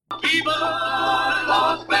Viva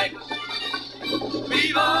Las Vegas!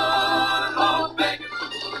 Viva Las Vegas!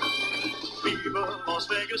 Viva Las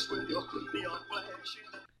Vegas with your neon flashing.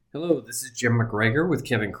 Hello, this is Jim McGregor with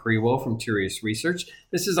Kevin Crewell from Tirias Research.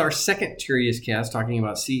 This is our second Tirias cast talking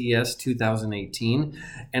about CES 2018.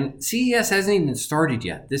 And CES hasn't even started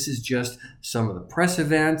yet. This is just some of the press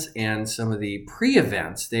events and some of the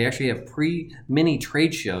pre-events. They actually have mini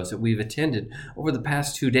trade shows that we've attended over the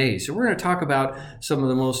past 2 days. So we're going to talk about some of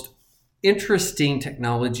the most interesting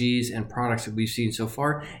technologies and products that we've seen so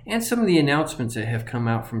far, and some of the announcements that have come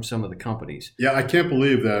out from some of the companies. Yeah, I can't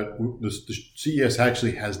believe that the CES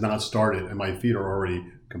actually has not started, and my feet are already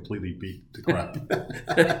completely beat to crap.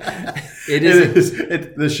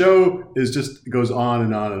 The show is just goes on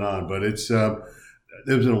and on and on, but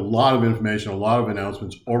there's been a lot of information, a lot of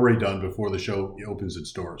announcements already done before the show opens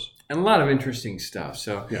its doors. And a lot of interesting stuff.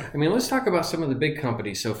 So, yeah. I mean, let's talk about some of the big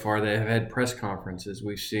companies so far that have had press conferences.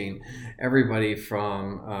 We've seen everybody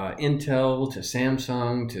from Intel to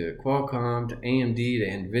Samsung to Qualcomm to AMD to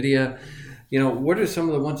NVIDIA. You know, what are some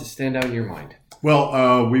of the ones that stand out in your mind?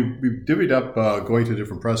 Well, we've divvied up going to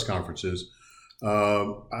different press conferences.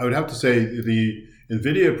 I would have to say the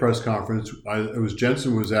NVIDIA press conference,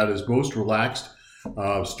 Jensen was at his most relaxed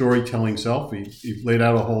storytelling self. He laid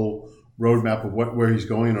out a whole roadmap of where he's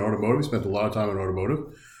going in automotive. He spent a lot of time in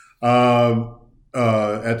automotive.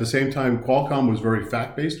 At the same time, Qualcomm was very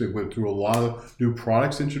fact-based. They went through a lot of new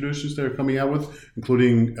products introductions they're coming out with,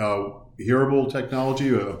 including hearable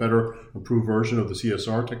technology, a better improved version of the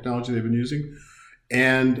CSR technology they've been using.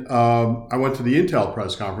 And I went to the Intel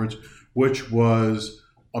press conference, which was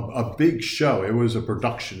a big show. It was a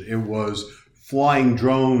production. It was flying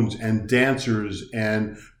drones and dancers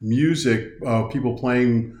and music, people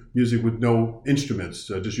playing music with no instruments,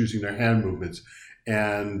 just using their hand movements.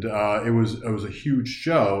 And it was a huge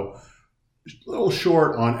show, a little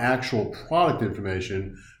short on actual product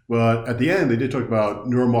information. But at the end, they did talk about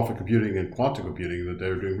neuromorphic computing and quantum computing, that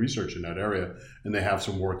they're doing research in that area. And they have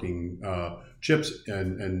some working chips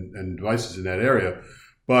and devices in that area.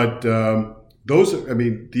 But the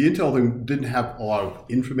Intel thing didn't have a lot of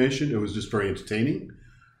information. It was just very entertaining.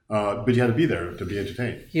 But you had to be there to be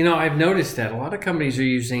entertained. You know, I've noticed that a lot of companies are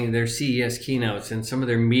using their CES keynotes and some of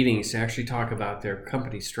their meetings to actually talk about their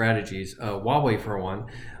company strategies. Huawei, for one,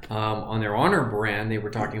 on their Honor brand, they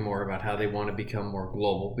were talking more about how they want to become more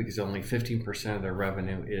global because only 15% of their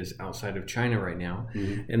revenue is outside of China right now.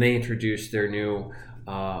 Mm-hmm. And they introduced their new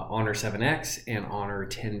Honor 7X and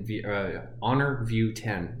Honor View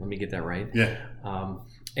 10. Let me get that right. Yeah.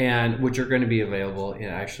 And which are going to be available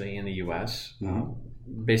in the U.S. Mm-hmm.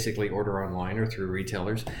 Basically order online or through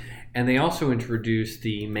retailers. And they also introduced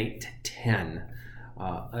the Mate 10.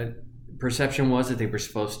 Perception was that they were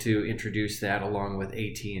supposed to introduce that along with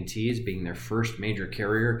AT&T as being their first major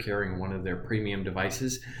carrier carrying one of their premium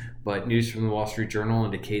devices. But news from the Wall Street Journal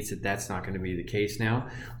indicates that that's not going to be the case now.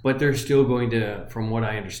 But they're still going to, from what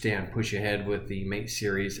I understand, push ahead with the Mate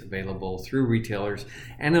series available through retailers.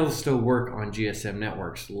 And it'll still work on GSM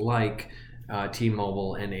networks like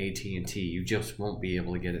T-Mobile and AT&T. You just won't be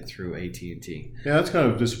able to get it through AT&T. Yeah, that's kind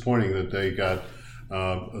of disappointing that they got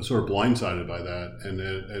sort of blindsided by that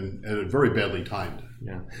and very badly timed.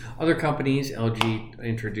 Yeah. Other companies, LG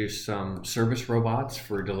introduced some service robots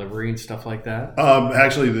for delivery and stuff like that.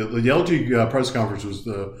 Actually, the LG press conference was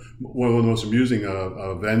one of the most amusing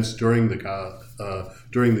events during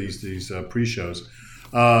these pre-shows.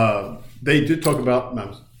 They did talk a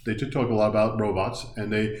lot about robots,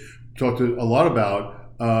 and they talked a lot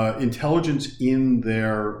about intelligence in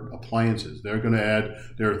their appliances. They're going to add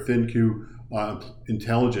their ThinQ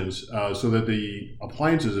intelligence so that the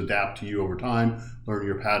appliances adapt to you over time, learn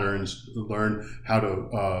your patterns, learn how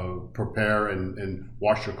to prepare and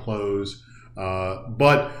wash your clothes.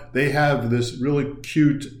 But they have this really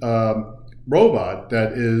cute robot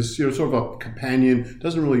that is sort of a companion,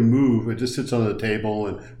 doesn't really move. It just sits on the table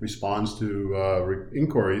and responds to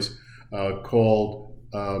inquiries called...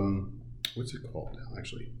 what's it called now,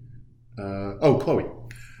 actually? Chloe.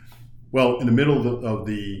 Well, in the middle of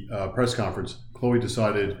the press conference, Chloe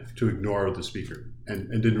decided to ignore the speaker and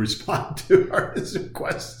didn't respond to his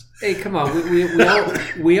request. Hey, come on.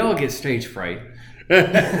 We all get stage fright.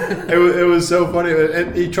 It was so funny.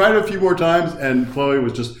 And he tried it a few more times, and Chloe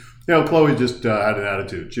was just... Chloe just had an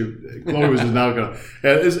attitude. Chloe was just not going to...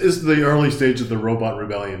 It's the early stage of the robot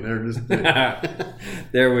rebellion.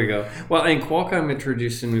 There we go. Well, and Qualcomm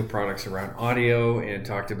introduced some new products around audio and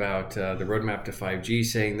talked about the roadmap to 5G,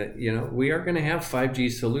 saying that, we are going to have 5G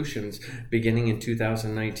solutions beginning in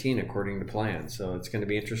 2019, according to plan. So it's going to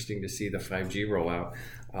be interesting to see the 5G rollout.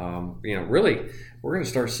 Really, we're going to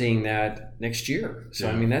start seeing that next year. So,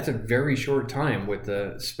 I mean, that's a very short time with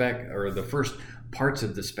the spec or the first parts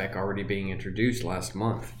of the spec already being introduced last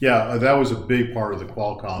month. Yeah, that was a big part of the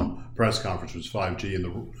Qualcomm press conference was 5G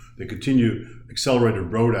and the continued accelerated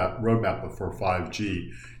roadmap for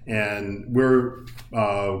 5G. And we're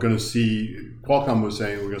going to see, Qualcomm was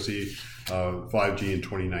saying we're going to see 5G in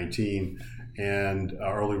 2019 and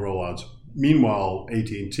early rollouts. Meanwhile,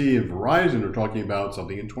 AT&T and Verizon are talking about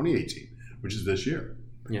something in 2018, which is this year.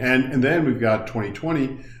 Yeah. And then we've got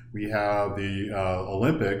 2020, we have the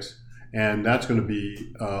Olympics, and that's going to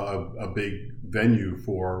be a big venue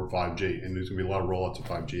for 5G. And there's going to be a lot of rollouts of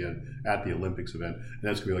 5G at the Olympics event. And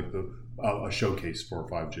that's going to be like a showcase for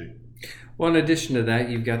 5G. Well, in addition to that,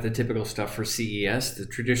 you've got the typical stuff for CES, the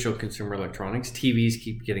traditional consumer electronics. TVs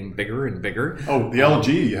keep getting bigger and bigger. Oh, the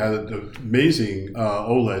LG had amazing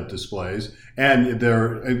OLED displays. And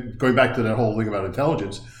they're going back to that whole thing about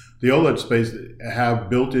intelligence. The OLED space have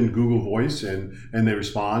built-in Google Voice, and they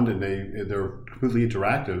respond, and they're completely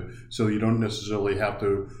interactive. So you don't necessarily have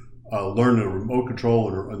to learn a remote control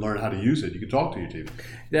and learn how to use it. You can talk to your TV.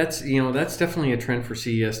 That's definitely a trend for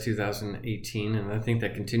CES 2018, and I think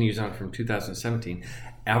that continues on from 2017.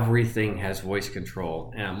 Everything has voice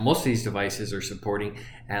control, and most of these devices are supporting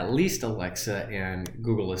at least Alexa and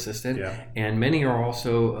Google Assistant, and many are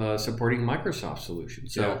also supporting Microsoft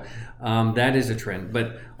solutions. So that is a trend.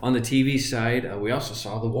 But on the TV side, we also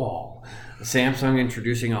saw the wall. Samsung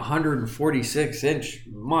introducing a 146-inch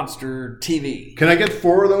monster TV. Can I get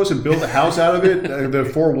 4 of those and build a house out of it? The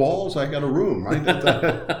 4 walls, I got a room, right?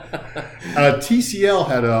 TCL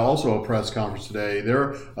had also a press conference today.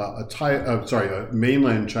 They're a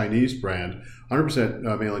mainland Chinese brand, 100%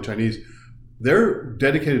 mainland Chinese. They're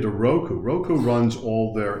dedicated to Roku. Roku runs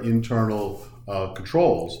all their internal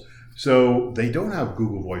controls. So they don't have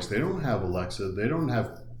Google Voice. They don't have Alexa. They don't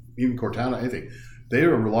have even Cortana, anything. They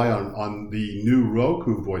rely on the new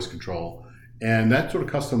Roku voice control, and that sort of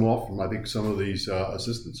cuts them off from, I think, some of these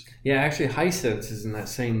assistants. Yeah, actually, Hisense is in that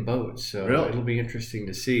same boat, so it'll be interesting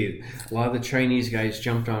to see. A lot of the Chinese guys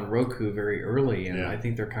jumped on Roku very early, and I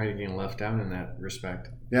think they're kind of getting left out in that respect.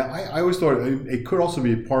 Yeah, I always thought it could also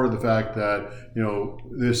be part of the fact that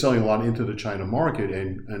they're selling a lot into the China market,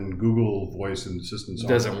 and Google Voice and assistants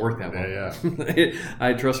doesn't work that well.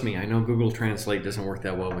 Yeah. Trust me, I know Google Translate doesn't work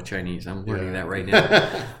that well with Chinese. I'm learning that right now.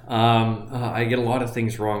 I get a lot of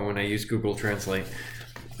things wrong when I use Google Translate.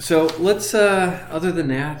 So let's, other than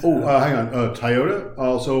that... hang on. Toyota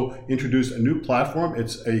also introduced a new platform.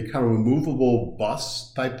 It's a kind of a movable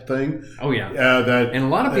bus type thing. Oh, yeah. And a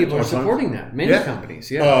lot of people are supporting that. Many companies,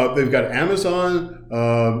 they've got Amazon.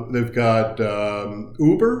 They've got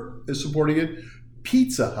Uber is supporting it.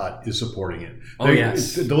 Pizza Hut is supporting it.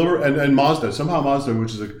 Yes. Deliver and Mazda. Somehow Mazda,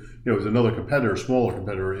 which is is another competitor, smaller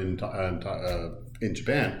competitor in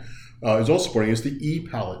Japan, is also supporting it. It's the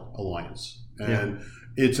E-Palette Alliance. And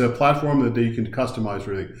it's a platform that you can customize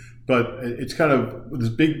for everything. But it's kind of this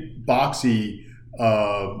big boxy...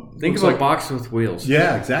 Think of a box with wheels.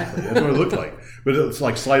 Yeah, exactly. That's what it looked like. But it's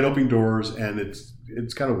like slide open doors, and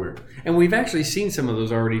it's kind of weird. And we've actually seen some of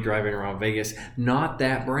those already driving around Vegas. Not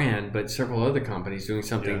that brand, but several other companies doing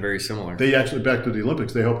something very similar. They actually, back to the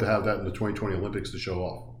Olympics, they hope to have that in the 2020 Olympics to show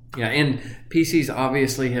off. Yeah, and PCs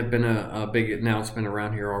obviously have been a big announcement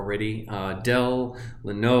around here already. Dell,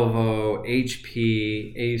 Lenovo,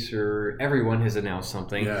 HP, Acer, everyone has announced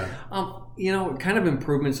something. Yeah. Kind of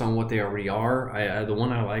improvements on what they already are. The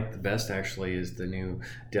one I like the best actually is the new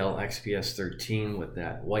Dell XPS 13 with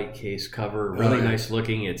that white case cover. Really nice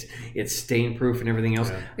looking. It's stain proof and everything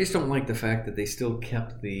else. I just don't like the fact that they still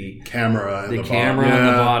kept the camera on the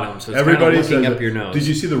bottom. So it's kind of looking up your nose. Did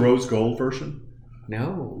you see the rose gold version?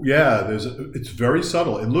 No. Yeah, it's very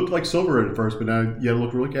subtle. It looked like silver at first, but now you got to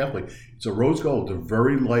look really carefully. It's a rose gold. It's a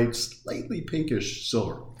very light, slightly pinkish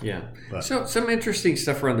silver. Yeah. So some interesting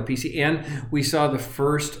stuff around the PC, and we saw the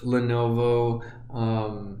first Lenovo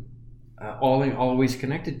always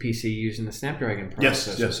connected PC using the Snapdragon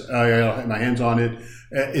processor. Yes. I have my hands on it.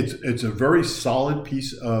 It's a very solid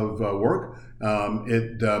piece of work.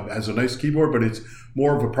 It has a nice keyboard, but it's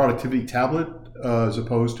more of a productivity tablet as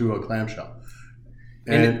opposed to a clamshell.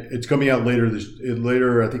 And it's coming out later,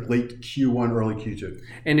 I think late Q1, early Q2.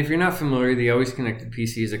 And if you're not familiar, the Always Connected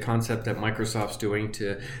PC is a concept that Microsoft's doing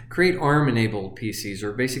to create ARM-enabled PCs,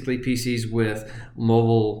 or basically PCs with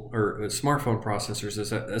mobile or smartphone processors,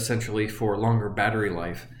 essentially for longer battery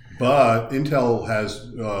life. But Intel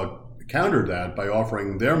has countered that by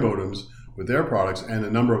offering their modems with their products, and a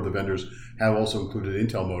number of the vendors have also included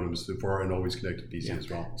Intel modems for an always connected PC as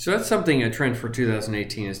well. So that's something, a trend for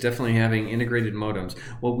 2018 is definitely having integrated modems.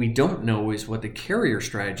 What we don't know is what the carrier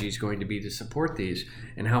strategy is going to be to support these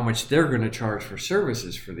and how much they're going to charge for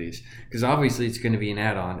services for these. Because obviously it's going to be an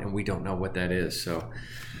add-on and we don't know what that is.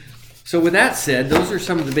 So with that said, those are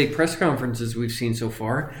some of the big press conferences we've seen so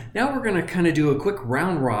far. Now we're going to kind of do a quick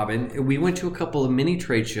round robin. We went to a couple of mini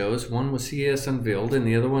trade shows. One was CES Unveiled and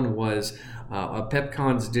the other one was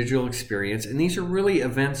PepCon's Digital Experience. And these are really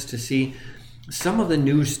events to see some of the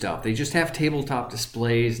new stuff. They just have tabletop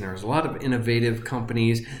displays and there's a lot of innovative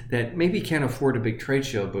companies that maybe can't afford a big trade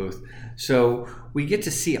show booth. So we get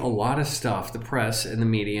to see a lot of stuff, the press and the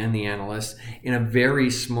media and the analysts, in a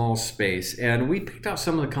very small space. And we picked out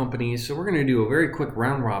some of the companies, so we're going to do a very quick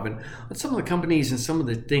round robin on some of the companies and some of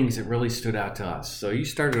the things that really stood out to us. So you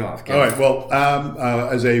started off, Kevin. All right. Well,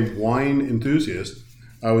 as a wine enthusiast,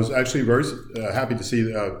 I was actually very happy to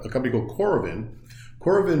see a company called Coravin.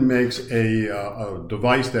 Coravin makes a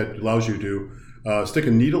device that allows you to stick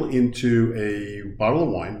a needle into a bottle of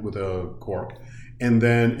wine with a cork and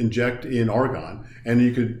then inject in argon, and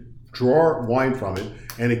you could draw wine from it,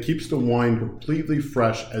 and it keeps the wine completely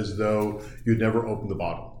fresh as though you'd never opened the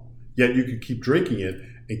bottle. Yet you could keep drinking it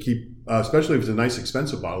and keep, especially if it's a nice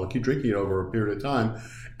expensive bottle, keep drinking it over a period of time,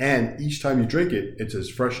 and each time you drink it, it's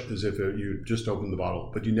as fresh as if you just opened the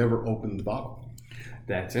bottle, but you never opened the bottle.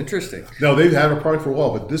 That's interesting. No, they've had a product for a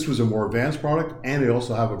while, but this was a more advanced product, and they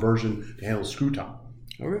also have a version to handle screw top.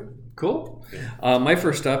 Okay, cool. My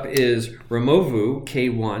first up is Removu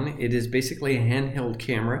K1. It is basically a handheld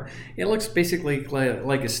camera. It looks basically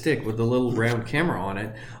like a stick with a little round camera on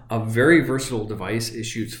it. A very versatile device. It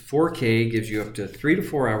shoots 4K, gives you up to 3 to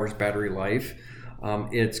 4 hours battery life.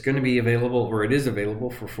 It's going to be available, or it is available,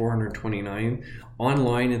 for $429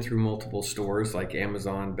 online and through multiple stores like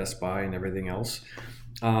Amazon, Best Buy, and everything else.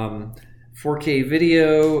 4K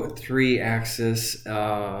video, 3-axis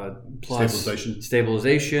plus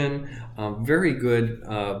stabilization. Very good,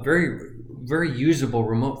 very usable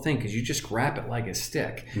remote thing because you just grab it like a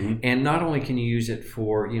stick. Mm-hmm. And not only can you use it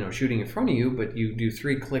for shooting in front of you, but you do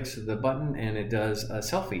 3 clicks of the button and it does a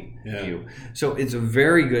selfie view. So it's a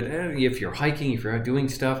very good, if you're hiking, if you're out doing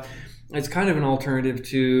stuff. It's kind of an alternative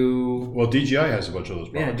to... Well, DJI has a bunch of those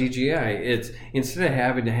products. Yeah, DJI. It's instead of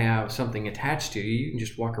having to have something attached to you, you can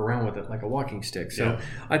just walk around with it like a walking stick. So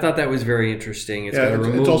I thought that was very interesting. It's got a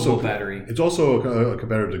removable battery. It's also a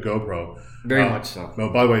competitor to GoPro. Very much so.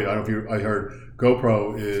 Well, by the way, I don't know if I heard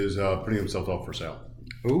GoPro is putting themselves up for sale.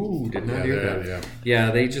 Ooh, did not hear that.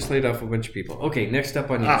 Yeah, they just laid off a bunch of people. Okay, next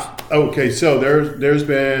up on yours. Okay, so there's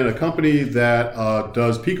been a company that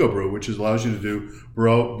does Pico Brew, which allows you to do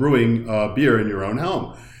brewing beer in your own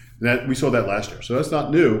home. That we saw that last year, so that's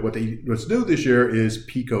not new. What's new this year is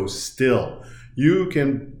Pico Still. You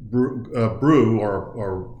can brew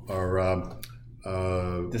or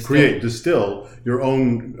distill your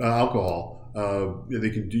own alcohol. You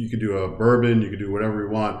can do a bourbon, you can do whatever you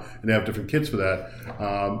want, and they have different kits for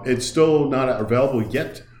that. It's still not available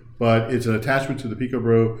yet, but it's an attachment to the Pico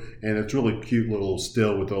Brew, and it's really cute little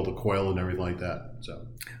still with all the coil and everything like that. So,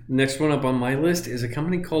 next one up on my list is a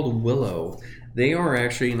company called Willow. They are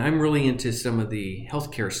actually, and I'm really into some of the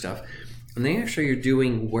healthcare stuff, and they actually are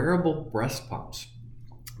doing wearable breast pumps.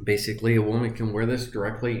 Basically, a woman can wear this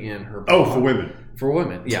directly in her bra. Oh, for women. For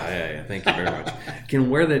women. Yeah. Thank you very much. Can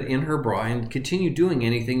wear that in her bra and continue doing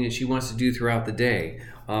anything that she wants to do throughout the day.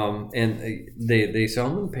 And they sell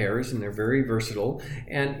them in pairs, and they're very versatile.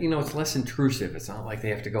 And, it's less intrusive. It's not like they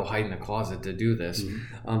have to go hide in a closet to do this.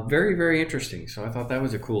 Mm-hmm. Very, very interesting. So I thought that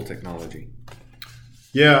was a cool technology.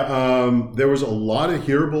 Yeah, there was a lot of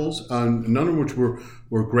hearables, none of which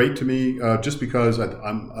were great to me, just because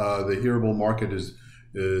the hearable market is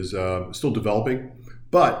still developing.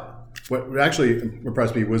 But what actually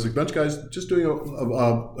impressed me was a bunch of guys just doing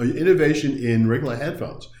an innovation in regular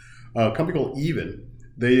headphones. A company called Even.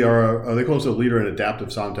 They call themselves a leader in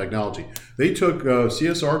adaptive sound technology. They took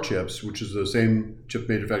CSR chips, which is the same chip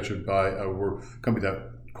manufactured by a company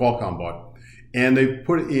that Qualcomm bought, and they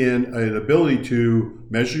put in an ability to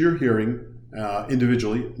measure your hearing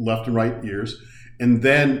individually, left and right ears, and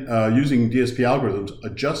then using DSP algorithms,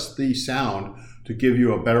 adjust the sound to give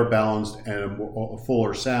you a better balanced and a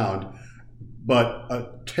fuller sound,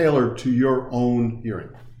 but tailored to your own hearing.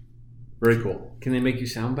 Very cool. Can they make you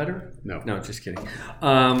sound better? No, just kidding.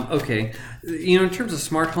 Okay, in terms of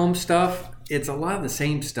smart home stuff, it's a lot of the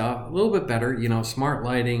same stuff, a little bit better. Smart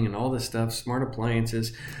lighting and all this stuff, smart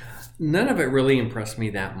appliances. None of it really impressed me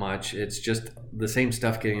that much. It's just the same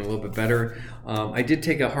stuff getting a little bit better. I did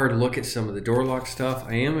take a hard look at some of the door lock stuff.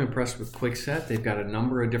 I am impressed with Kwikset. They've got a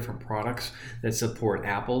number of different products that support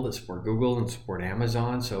Apple, that support Google, and support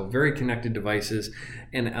Amazon. So very connected devices.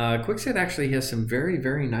 And Kwikset actually has some very,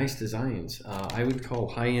 very nice designs. I would call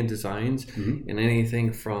high-end designs in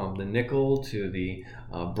anything from the nickel to the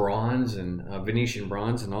bronze and Venetian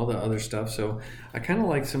bronze and all the other stuff. So I kind of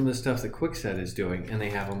like some of the stuff that Kwikset is doing, and they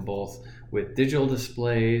have them both with digital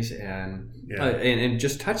displays and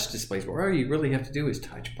just touch displays. Where all you really have to do is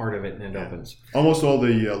touch part of it and it opens. Almost all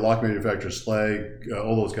the lock manufacturers, Schlage,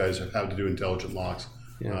 all those guys have to do intelligent locks.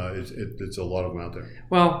 Yeah. It's a lot of them out there.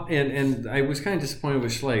 Well, and I was kind of disappointed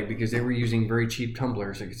with Schlage because they were using very cheap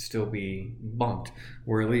tumblers that could still be bumped,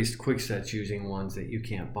 where at least Kwikset's using ones that you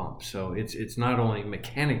can't bump. So it's not only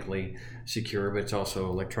mechanically secure, but it's also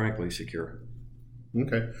electronically secure.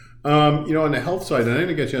 Okay. On the health side, I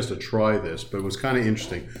didn't get a chance to try this, but it was kind of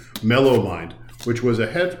interesting. MellowMind, which was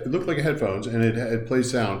it looked like a headphones, and it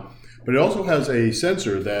plays sound, but it also has a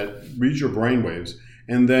sensor that reads your brain waves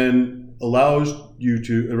and then allows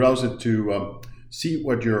it to see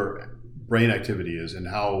what your brain activity is and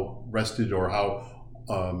how rested or how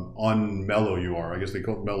on mellow you are. I guess they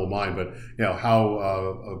call it MellowMind, but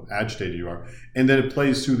how agitated you are. And then it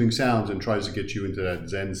plays soothing sounds and tries to get you into that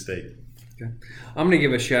Zen state. Okay. I'm going to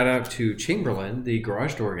give a shout out to Chamberlain, the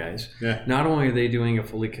garage door guys. Yeah. Not only are they doing a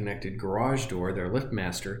fully connected garage door, they're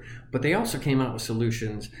LiftMaster, but they also came out with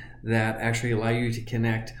solutions that actually allow you to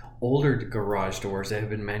connect older garage doors that have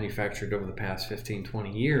been manufactured over the past 15,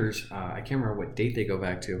 20 years. I can't remember what date they go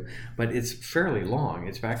back to, but it's fairly long.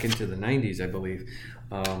 It's back into the 90s, I believe,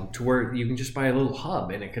 to where you can just buy a little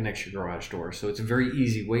hub and it connects your garage door. So it's a very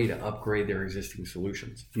easy way to upgrade their existing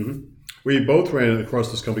solutions. Mm-hmm. We both ran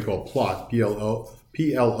across this company called Plott, Plott.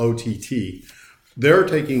 They're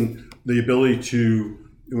taking the ability to,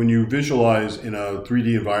 when you visualize in a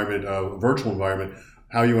 3D environment, a virtual environment,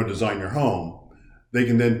 how you want to design your home, they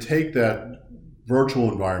can then take that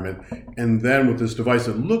virtual environment and then with this device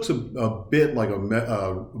that looks a bit like a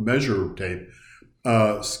measure tape,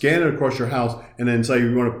 scan it across your house, and then say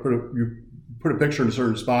you want to put a picture in a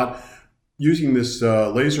certain spot. Using this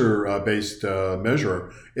laser-based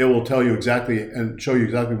measure, it will tell you exactly and show you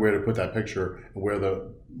exactly where to put that picture and where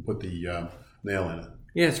to put the nail in it.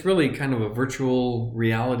 Yeah, it's really kind of a virtual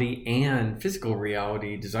reality and physical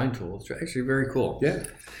reality design tool. It's actually very cool. Yeah.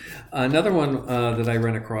 Another one that I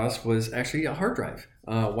ran across was actually a hard drive,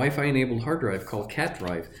 Wi-Fi enabled hard drive called Cat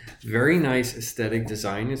Drive. Very nice aesthetic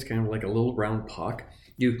design. It's kind of like a little round puck.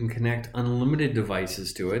 You can connect unlimited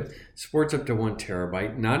devices to it. Supports up to 1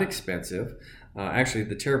 terabyte. Not expensive. Actually,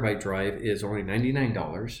 the terabyte drive is only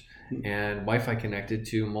 $99 and Wi-Fi connected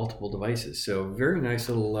to multiple devices. So very nice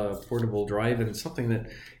little portable drive, and something that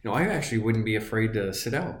I actually wouldn't be afraid to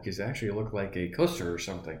sit out because it actually looked like a coaster or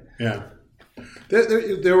something. Yeah.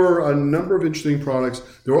 There were a number of interesting products.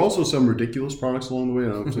 There were also some ridiculous products along the way.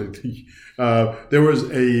 There was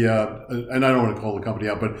and I don't want to call the company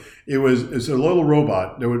out, but it's a little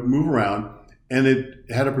robot that would move around, and it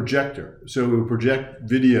had a projector. So it would project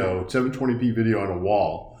video, 720p video on a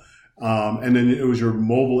wall. And then it was your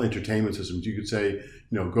mobile entertainment system. You could say,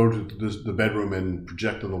 go to the bedroom and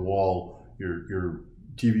project on the wall your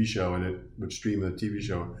TV show, and it would stream the TV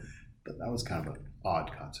show. But that was kind of an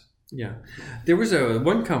odd concept. Yeah. There was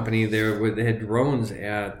one company there where they had drones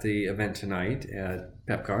at the event tonight at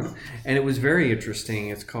PepCon, and it was very interesting.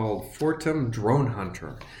 It's called Fortum Drone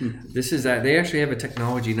Hunter. This is they actually have a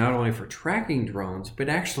technology not only for tracking drones, but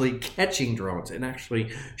actually catching drones. It actually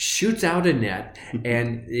shoots out a net,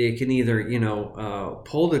 and it can either,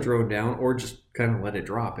 pull the drone down or just kind of let it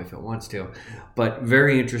drop if it wants to. But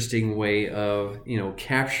very interesting way of,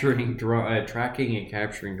 capturing, tracking and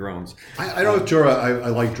capturing drones. I know, Jura, I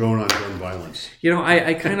like drone-on-drone violence.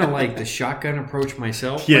 I kind of like the shotgun approach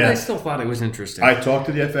myself, but I still thought it was interesting. I talked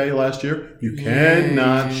to the FAA last year. You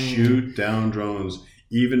cannot shoot down drones,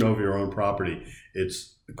 even over your own property.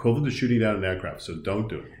 It's equivalent to shooting down an aircraft, so don't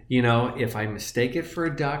do it. If I mistake it for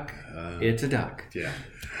a duck, it's a duck. Yeah.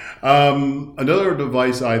 Another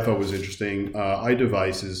device I thought was interesting,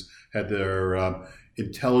 iDevices had their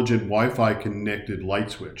intelligent Wi-Fi connected light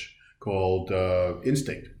switch called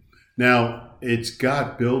Instinct. Now, it's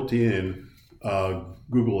got built-in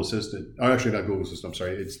Google Assistant. Oh, actually, not Google Assistant. I'm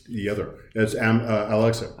sorry. It's the other. It's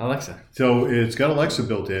Alexa. Alexa. So it's got Alexa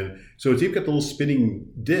built in. So it's even got the little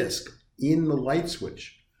spinning disc in the light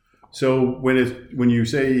switch. So when you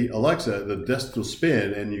say Alexa, the disc will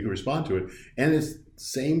spin and you can respond to it, and it's the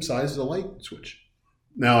same size as a light switch.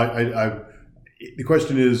 Now, the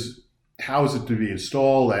question is, how is it to be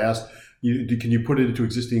installed? I asked, can you put it into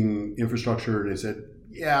existing infrastructure? And they said,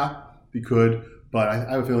 yeah, you could, But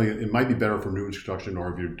I have a feeling it might be better for new construction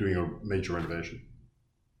or if you're doing a major renovation.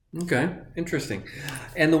 Okay, interesting.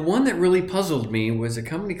 And the one that really puzzled me was a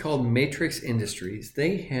company called Matrix Industries.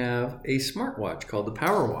 They have a smartwatch called the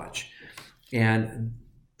Power Watch. And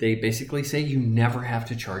they basically say you never have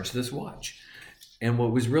to charge this watch. And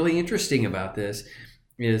what was really interesting about this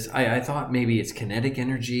is I thought maybe it's kinetic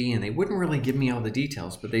energy, and they wouldn't really give me all the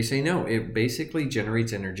details, but they say no, it basically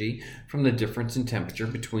generates energy from the difference in temperature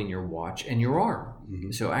between your watch and your arm.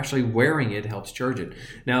 Mm-hmm. So actually wearing it helps charge it.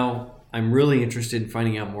 Now, I'm really interested in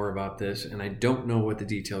finding out more about this, and I don't know what the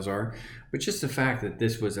details are, but just the fact that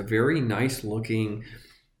this was a very nice looking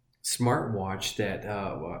smartwatch that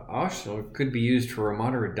also could be used for a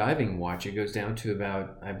moderate diving watch. It goes down to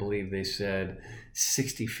about, I believe they said,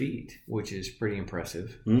 60 feet, which is pretty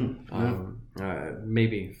impressive.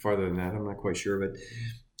 Maybe farther than that, I'm not quite sure,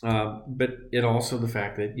 but it also the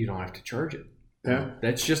fact that you don't have to charge it. Yeah,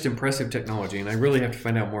 that's just impressive technology, and I really have to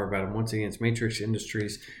find out more about it. Once again, it's Matrix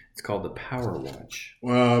Industries. It's called the Power Watch.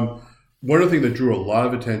 One of the things that drew a lot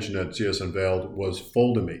of attention that CS unveiled was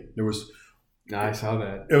Fold-A-Me. I saw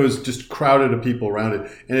that. It was just crowded of people around it,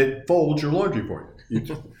 and it folds your laundry for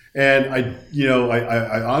you. And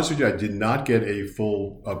I honestly, I did not get a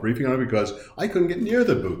full briefing on it because I couldn't get near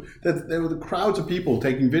the booth. There were the crowds of people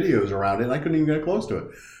taking videos around it, and I couldn't even get close to it.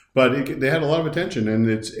 But they had a lot of attention, and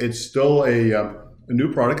it's still a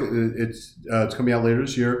new product. It's coming out later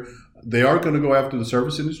this year. They are going to go after the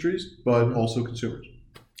service industries, but also consumers.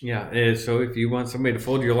 Yeah. So if you want somebody to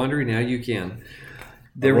fold your laundry, now you can.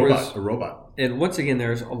 A robot. And once again,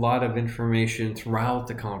 there's a lot of information throughout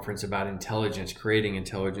the conference about intelligence, creating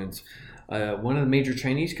intelligence. One of the major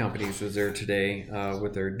Chinese companies was there today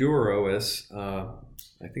with their DuerOS,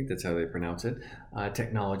 I think that's how they pronounce it,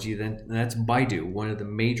 technology. Then that's Baidu, one of the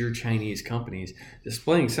major Chinese companies,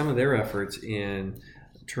 displaying some of their efforts in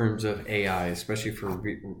terms of AI, especially for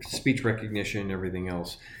speech recognition and everything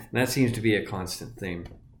else. And that seems to be a constant theme.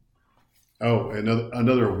 Oh,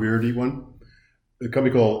 another weirdy one. A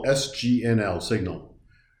company called SGNL, Signal.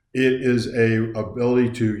 It is a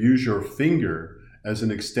ability to use your finger as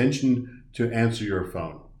an extension to answer your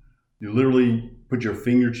phone. You literally put your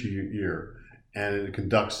finger to your ear, and it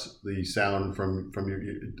conducts the sound from your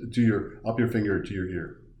ear to your finger to your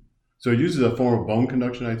ear. So it uses a form of bone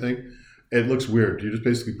conduction, I think. It looks weird. You're just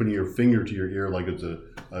basically putting your finger to your ear like it's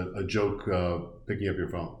a joke picking up your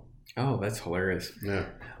phone. Oh, that's hilarious. Yeah.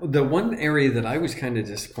 The one area that I was kind of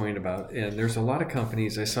disappointed about, and there's a lot of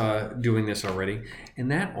companies I saw doing this already, and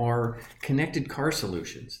that are connected car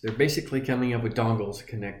solutions. They're basically coming up with dongles to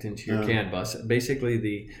connect into your CAN bus, basically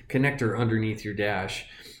the connector underneath your dash,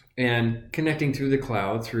 and connecting through the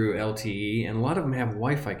cloud through LTE, and a lot of them have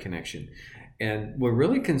Wi-Fi connection. And what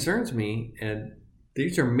really concerns me, and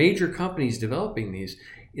these are major companies developing these,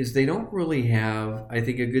 is they don't really have, I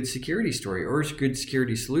think, a good security story or a good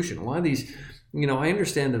security solution. A lot of these, I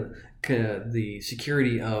understand the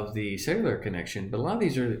security of the cellular connection, but a lot of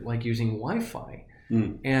these are like using Wi-Fi.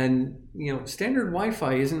 And, standard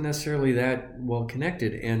Wi-Fi isn't necessarily that well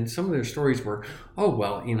connected. And some of their stories were,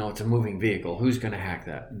 it's a moving vehicle. Who's going to hack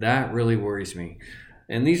that? That really worries me.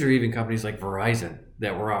 And these are even companies like Verizon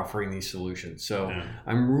that were offering these solutions. So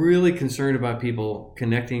I'm really concerned about people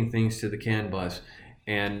connecting things to the CAN bus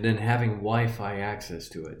and then having Wi-Fi access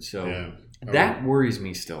to it. So that worries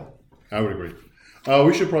me still. I would agree.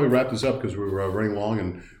 We should probably wrap this up because we're running long,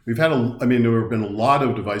 and we've had there have been a lot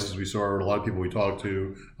of devices we saw and a lot of people we talked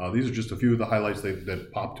to. These are just a few of the highlights that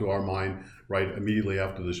popped to our mind right immediately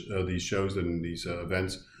after these shows and these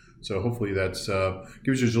events. So hopefully that's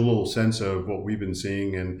gives you just a little sense of what we've been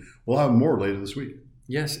seeing, and we'll have more later this week.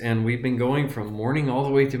 Yes, and we've been going from morning all the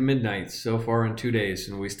way to midnight so far in 2 days,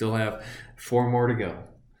 and we still have 4 more to go.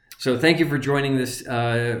 So thank you for joining this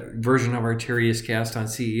version of our Terius Cast on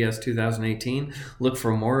CES 2018. Look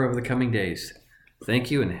for more over the coming days.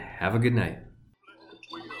 Thank you, and have a good night.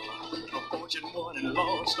 Fortune won and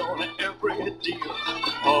lost on every deal.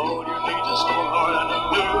 All you need is strong heart and a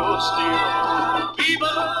new steel.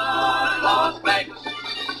 Viva Las Vegas!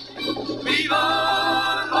 Viva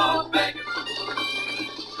Las Vegas!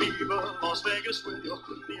 Viva Las Vegas with your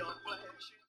neon flashing.